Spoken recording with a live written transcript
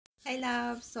Hi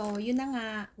love. So yun na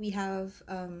nga,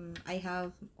 I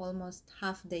have almost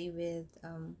half day with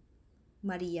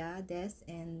Maria, Des,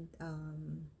 and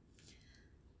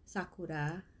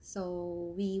Sakura.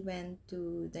 So we went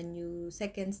to the new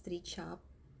second street shop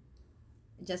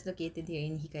just located here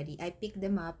in Hikari. I picked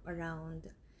them up around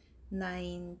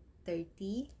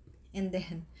 9:30, and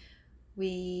then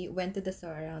we went to the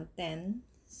store around 10.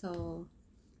 So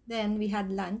then we had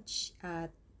lunch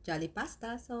at Jolly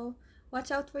Pasta. So watch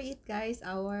out for it, guys.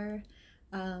 Our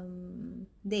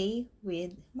day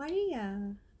with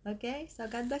Maria. Okay, so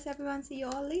God bless everyone. See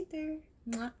you all later.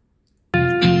 Mwah.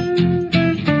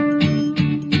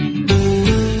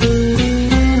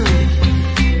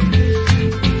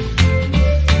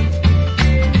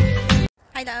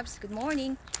 Hi loves, good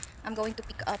morning. I'm going to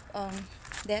pick up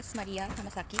Des, Maria,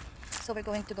 Hamasaki. So we're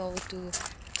going to go to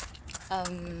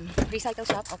recycle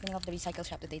shop, opening up the recycle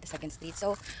shop today, the second street.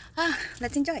 So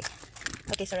let's enjoy.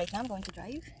 Okay, so right now I'm going to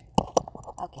drive.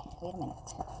 Okay, wait a minute.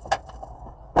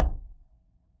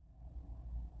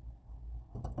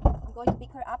 I'm going to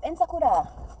pick her up and Sakura.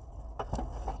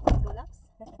 Let's go, loves.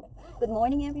 Good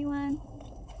morning, everyone.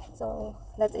 So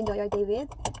let's enjoy our day with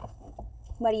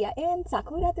Maria and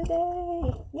Sakura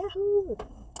today. Yahoo!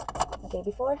 Okay,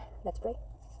 let's pray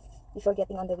before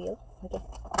getting on the wheel. Okay.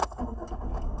 Okay,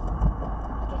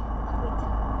 wait.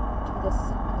 I'm just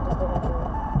going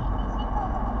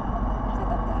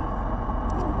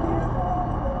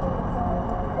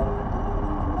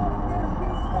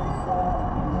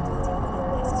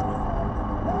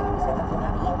to set up the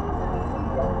navi.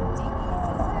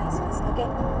 Okay,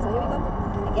 so here we go.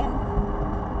 Again.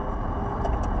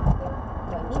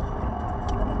 Join me. Okay.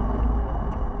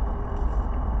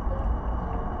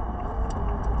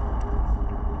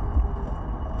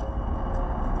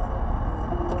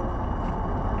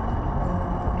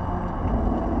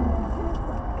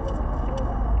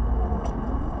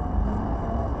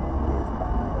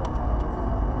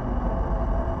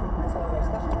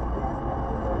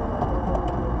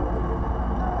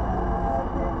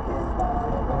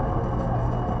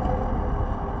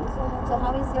 So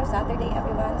how is your Saturday,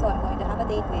 everyone? So I'm going to have a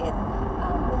date with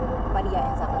Maria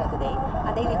and Sakura today.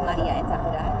 A day with Maria and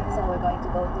Sakura. So we're going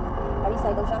to go to a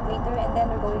recycle shop later, and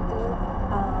then we're going to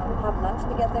have lunch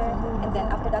together. And then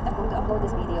after that, I'm going to upload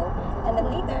this video. And then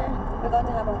later, we're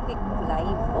going to have a quick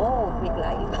live. Oh, quick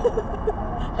live.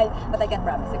 But I can't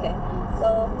promise, okay?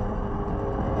 So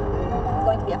it's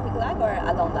going to be a quick live or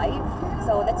a long live.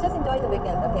 So let's just enjoy the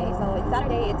weekend, okay? So it's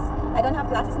Saturday. I don't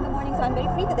have classes in the morning, so I'm very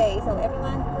free today. So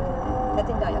everyone, let's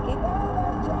enjoy, okay?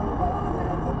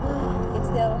 It's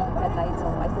still red light, so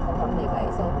I still can talk to you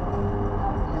guys. So,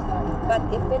 but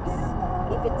if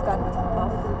it's cut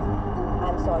off,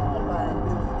 I'm sorry, but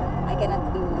I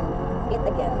cannot do it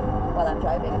again while I'm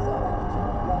driving. So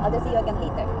I'll just see you again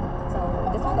later. So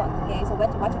just hold on, okay? So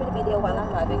watch for the video while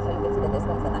I'm driving, so you can see the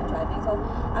distance that I'm driving. So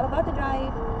I'm about to drive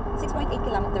 6.8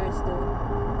 kilometers to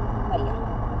Maria,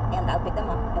 and I'll pick them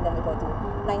up, and then we'll go to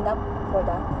lined up for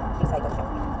the recycle shop.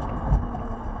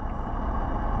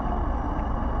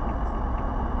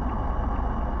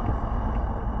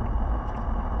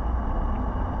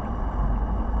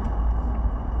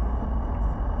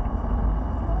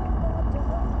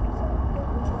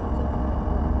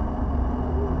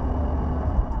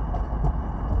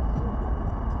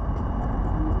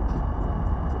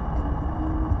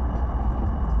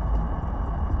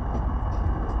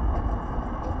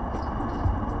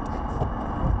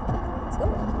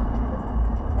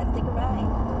 Let's take a ride.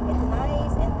 It's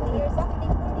nice and clear Saturday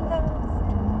morning, guys.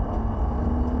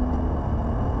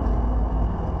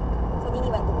 So Nini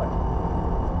went to work.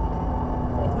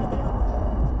 So it's my day off.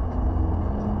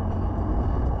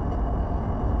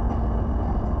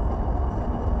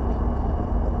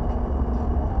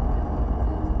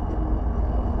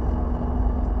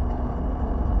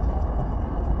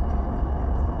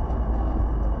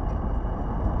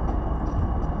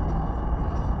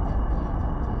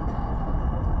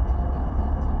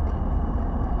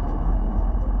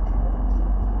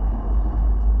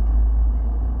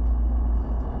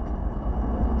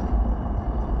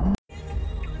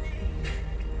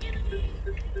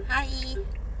 Hi!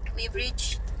 We've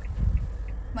reached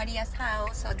Maria's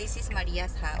house. So this is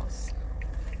Maria's house.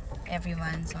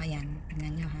 Everyone, so ayan.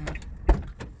 Tingnan nyo ha.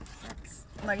 That's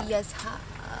Maria's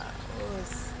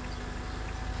house.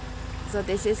 So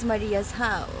this is Maria's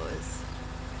house.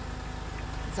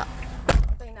 So,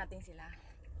 ito'y natin sila.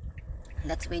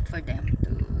 Let's wait for them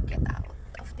to get out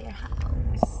of their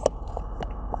house.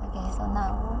 Okay, so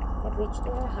now they've reached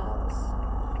their house.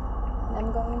 And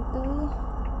I'm going to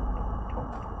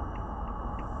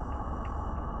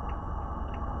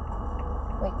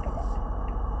wait for them.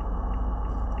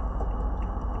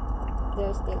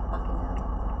 they're still packing up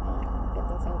and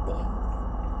getting some things.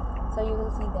 So you will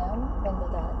see them when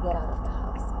they get out of the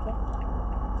house, okay?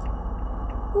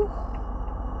 Whew.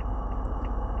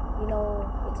 You know,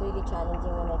 it's really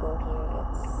challenging when I go here.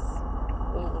 It's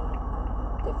really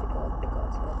difficult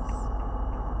because it's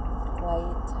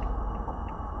quite...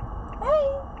 Hi!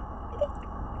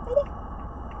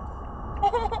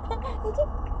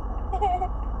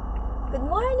 Good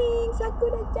morning,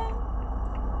 Sakura-chan!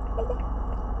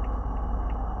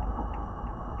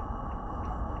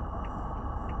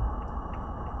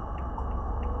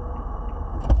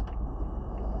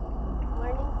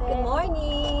 Good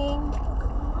morning!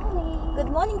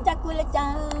 Good morning,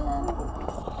 Sakura-chan!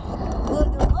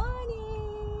 Good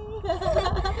morning!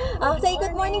 Oh, say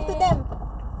good morning to them!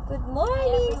 Good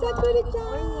morning,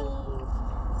 Sakura-chan!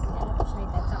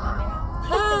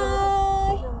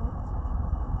 Hi!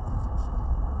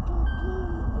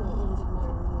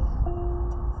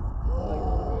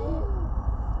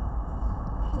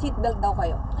 Seatbelt daw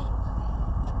kayo.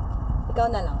 Ikaw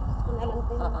na lang.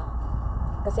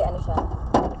 Kasi ano siya,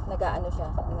 nagagalit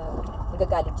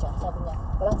siya. Sabi niya,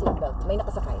 walang seatbelt, may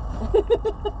nakasakay.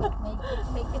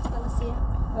 May kit pala siya.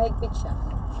 May pitch siya.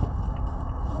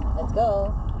 Let's go.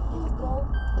 Let's go.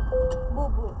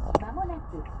 Bubu.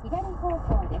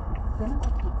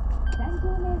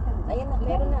 Ayan na,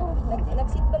 meron na.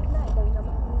 Nag-seatbelt na. Ikaw yun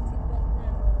naman. Nag-seatbelt na.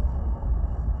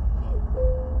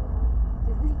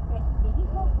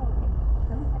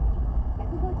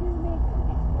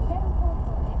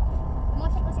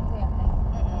 Pumasok kasi kuya.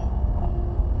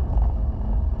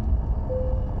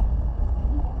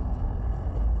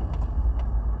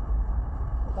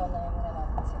 Ikaw na yung muna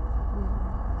natin siya.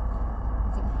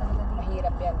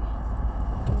 Mahirap yan.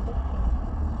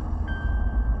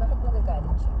 Bakit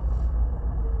magagalit siya?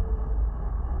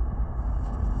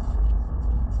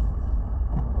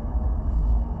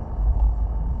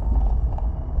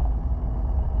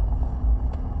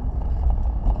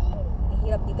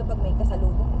 Mahirap dito pag may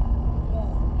kasalubong.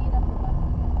 Hirap ba?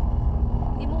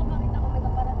 Hindi mo makita kung may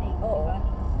paparating. Oo. Diba?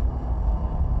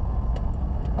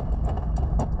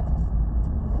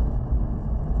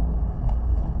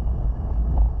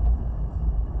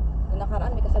 Nung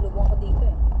nakaraan, may kasalubong ako dito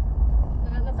eh.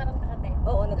 Nataranta ka tayo.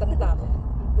 Oo, nagkamta ako.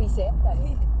 Wiset, tayo.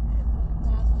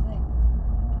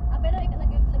 Pero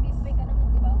nag-giveaway ka naman,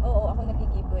 di ba? Oo, ako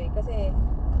nag-giveaway kasi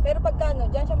pero pagka ano,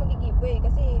 diyan siya mag-giveaway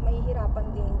kasi mahihirapan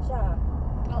din siya.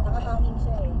 Nakahangin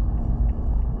siya eh.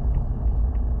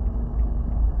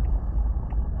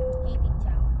 Kitty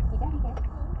Chow. Kitty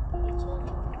Chow.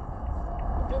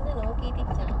 Ito na no, Kitty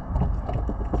Chow.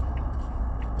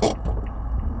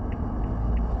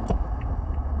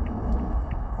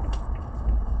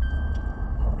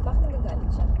 Bakit nagagalit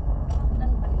siya?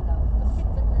 Ano pa rin daw?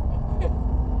 Mag-sit-down natin.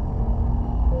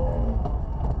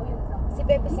 Si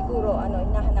Bebe siguro,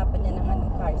 hinahanapan niya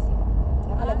ng car seat.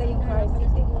 Nakalagay yung car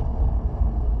seat eh.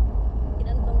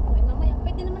 Kinantong ko. Mamaya,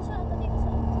 pwede naman siya ata dito sa...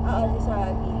 Sa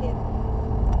gilid.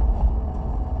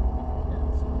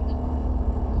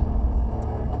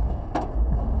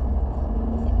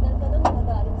 Signal ka doon,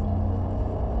 magagalit siya.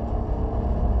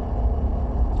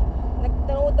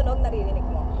 Nagtunog, naririnig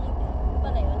mo.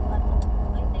 Pala yun, paano?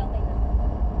 Ay, hindi, okay na.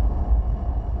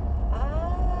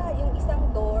 Yung isang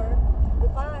door,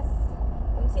 bukas.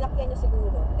 Yung sinakyan niyo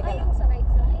siguro. Teka Ay, lang. yung sa right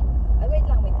side? Ay, wait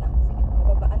lang. Sige,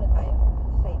 mababa, tayo?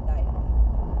 Side tayo.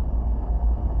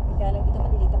 Kaya lang dito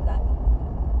malilit ang daan.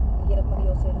 Ang hirap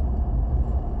mag-yoser.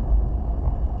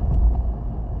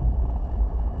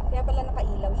 Kaya pala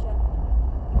nakailaw siya.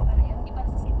 Para yun, hindi para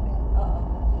sa seatbelt. Oo.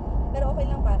 Pero okay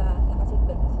lang para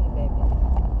naka-seatbelt na si Bebe.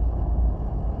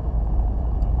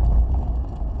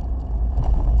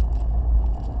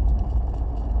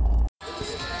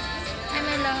 Hi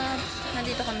my loves!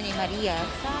 Nandito kami ni Maria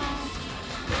sa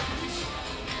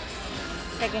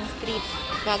 2nd Street.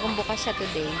 Bagong bukas siya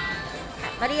today.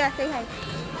 Maria, say hi.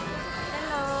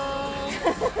 Hello!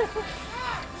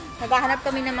 Naghahanap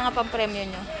kami ng mga pampremyo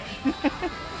nyo.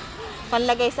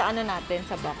 Panlagay sa natin,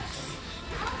 sa box.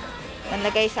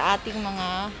 Panlagay sa ating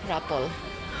mga raffle.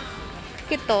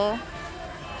 Kito.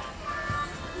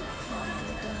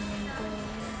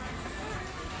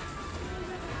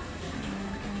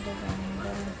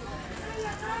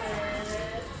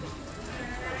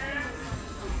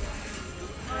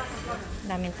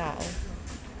 Daming tao.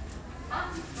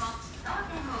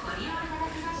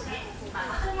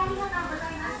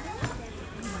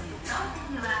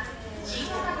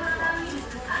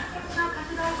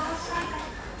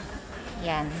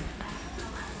 Yan.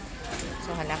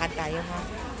 So, halakad tayo ha.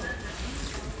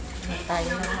 Halakad tayo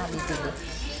ng mga bibili.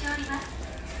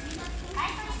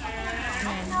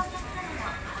 Yan.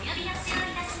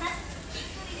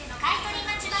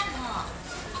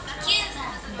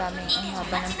 ang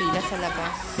haba ng pila sa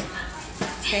labas.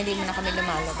 Kaya hindi mo na kami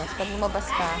lumalabas. Pag lumabas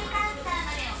ka,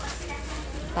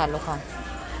 talo ka.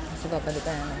 Kasi babalik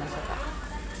ka na naman sa ka.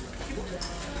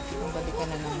 Babalik ka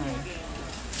na naman.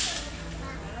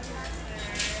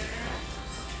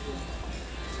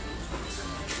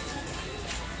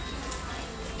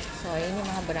 So, ayun yung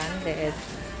mga branded.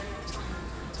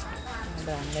 Mga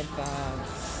branded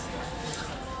bags.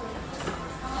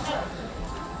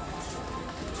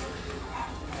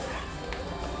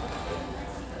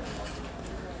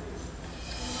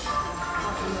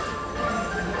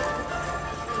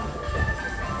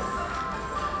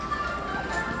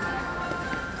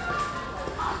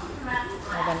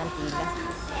 Haba ng pila.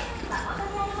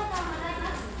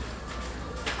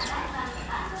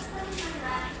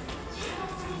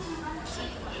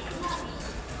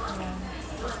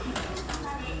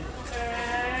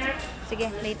 Sige,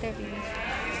 later.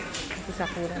 Si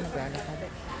Sakura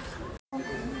naglalakad.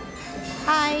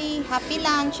 Hi! Happy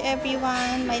lunch,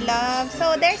 everyone! My love!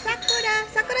 So, there's Sakura!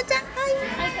 Sakura-chan! Hi!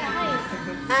 Hi ka, hi.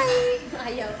 Hi!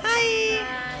 Ayaw. Hi!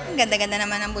 Ang ganda-ganda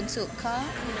naman ang bunso ka.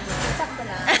 Sakto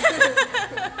lang.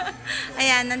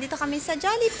 Ayan, nandito kami sa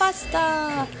Jolly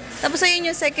Pasta. Tapos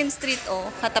ayun yung second street, oh.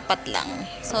 Katapat lang.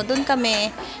 So, dun kami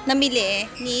namili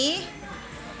ni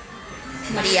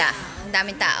Maria. Ang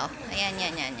daming tao. Ayan,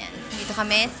 yan. Dito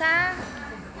kami sa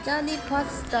Jolly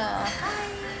Pasta.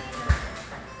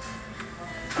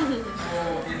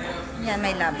 Yan,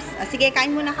 my loves. Sige,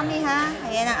 kain muna kami, ha?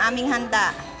 Ayan ang aming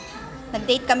handa.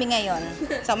 Nag-date kami ngayon.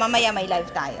 So, mamaya may live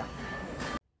tayo.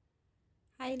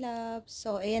 Hi, loves.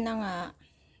 So, ayan na nga.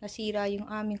 Nasira yung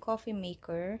aming coffee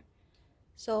maker.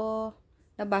 So,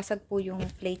 nabasag po yung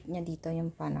plate niya dito. Yung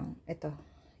panang, ito.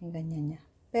 Yung ganyan niya.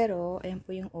 Pero, ayan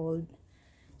po yung old.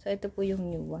 So, ito po yung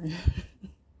new one.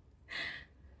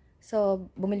 So,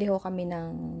 bumili ho kami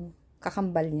ng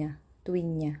kakambal niya.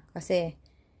 Twin niya. Kasi,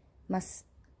 mas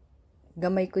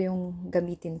gamay ko yung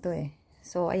gamitin to eh.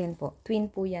 So, ayan po.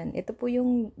 Twin po yan. Ito po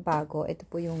yung bago. Ito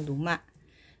po yung luma.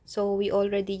 So, we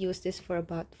already used this for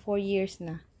about 4 years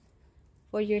na.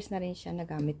 4 years na rin siya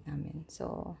nagamit namin.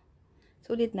 So,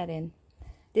 sulit na rin.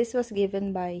 This was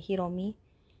given by Hiromi,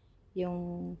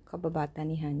 yung kababata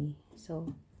ni Honey.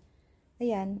 So,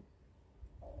 ayan.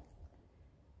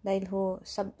 Dahil ho,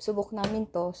 subok namin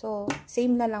to. So,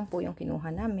 same na lang po yung kinuha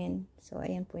namin. So,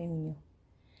 ayan po yung new.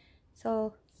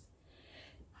 So,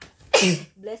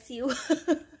 bless you.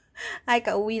 Ay,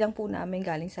 kauwi lang po namin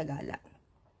galing sa gala.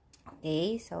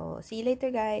 Okay, so, see you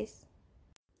later, guys.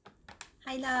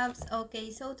 Hi, loves. Okay,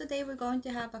 so today we're going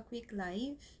to have a quick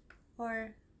live.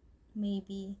 Or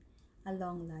maybe a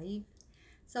long live.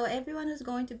 So, everyone who's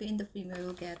going to be in the premiere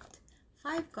will get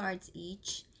 5 cards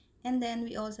each. And then,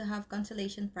 we also have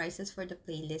consolation prizes for the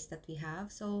playlist that we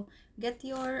have. So, get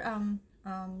your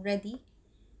ready.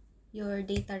 Your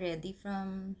data ready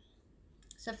from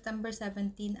September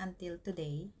 17 until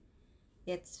today.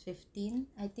 It's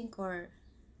 15, I think, or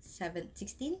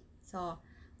 16. So,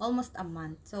 almost a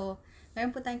month. So,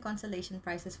 meron po tayong consolation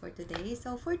prizes for today.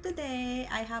 So, for today,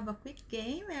 I have a quick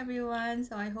game, everyone.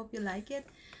 So, I hope you like it.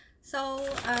 So,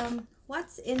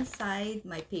 what's inside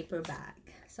my paper bag?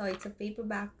 So, it's a paper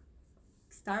bag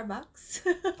Starbucks.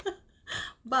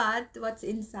 But, what's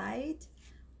inside?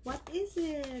 What is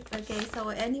it? Okay, so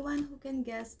anyone who can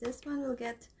guess this one will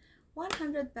get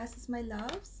 100 pesos, my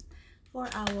loves, for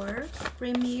our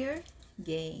premiere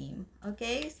game.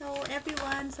 Okay, so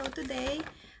everyone, so today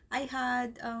I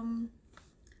had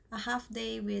a half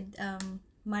day with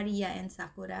Maria and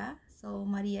Sakura. So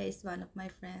Maria is one of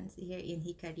my friends here in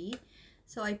Hikari.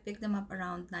 So I picked them up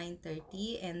around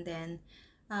 9:30 and then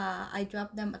I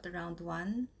dropped them at around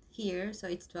 1 here. So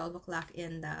it's 12 o'clock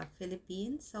in the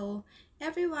Philippines. So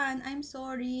everyone, I'm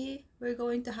sorry. We're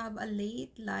going to have a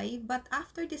late live. But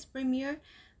after this premiere,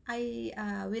 I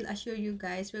will assure you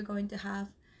guys we're going to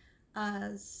have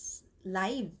a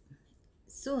live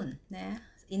soon.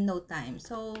 In no time.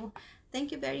 So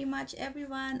thank you very much,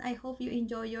 everyone. I hope you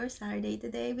enjoy your Saturday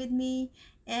today with me.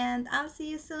 And I'll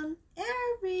see you soon,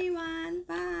 everyone.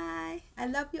 Bye. I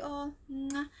love you all.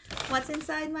 Mwah. What's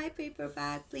inside my paper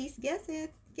bag? Please guess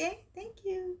it. Okay? Thank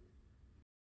you.